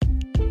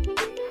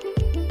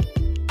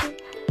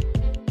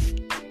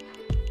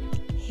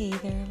Hey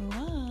there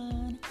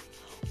everyone,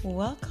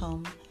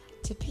 welcome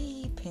to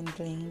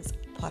Peepindling's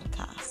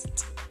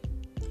podcast.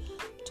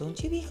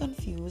 Don't you be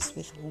confused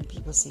with whom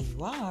people say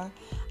you are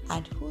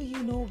and who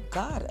you know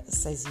God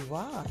says you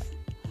are.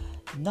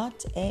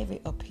 Not every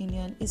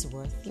opinion is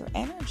worth your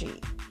energy.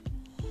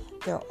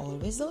 There are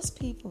always those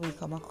people we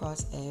come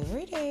across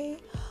every day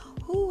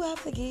who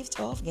have the gift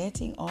of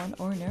getting on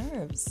our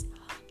nerves.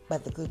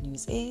 But the good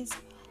news is,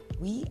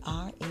 we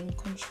are in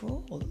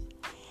control.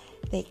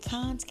 They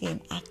can't gain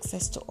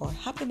access to our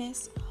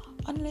happiness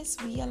unless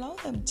we allow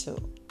them to.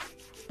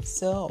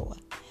 So,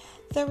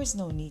 there is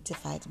no need to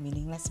fight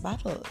meaningless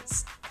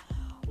battles.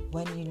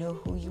 When you know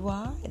who you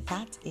are,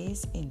 that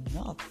is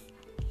enough.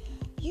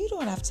 You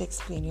don't have to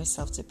explain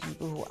yourself to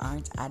people who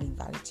aren't adding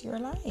value to your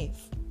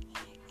life.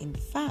 In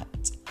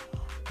fact,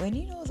 when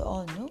you know the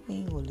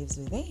all-knowing who lives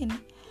within,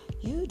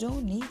 you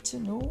don't need to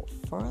know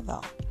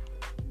further.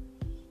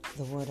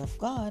 The Word of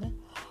God,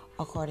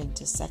 according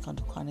to 2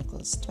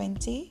 Chronicles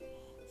 20,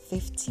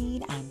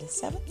 15 and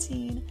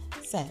 17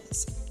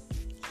 says,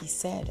 He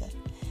said,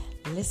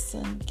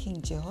 "Listen,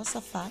 King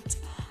Jehoshaphat,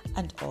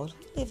 and all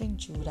who live in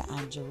Judah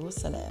and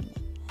Jerusalem.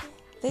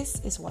 This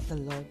is what the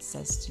Lord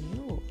says to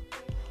you.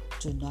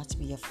 Do not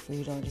be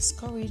afraid or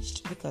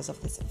discouraged because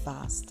of this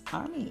vast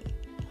army.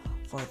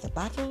 For the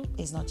battle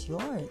is not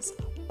yours,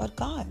 but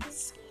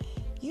God's.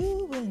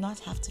 You will not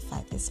have to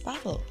fight this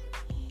battle.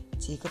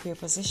 Take up your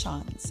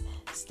positions,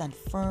 stand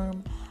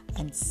firm,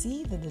 and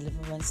see the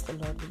deliverance the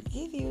Lord will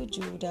give you,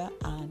 Judah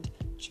and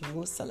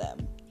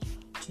Jerusalem.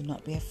 Do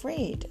not be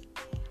afraid.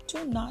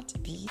 Do not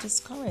be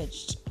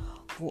discouraged.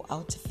 Go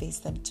out to face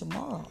them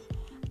tomorrow,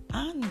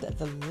 and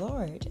the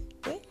Lord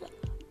will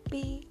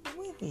be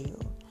with you."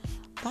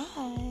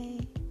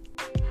 Bye.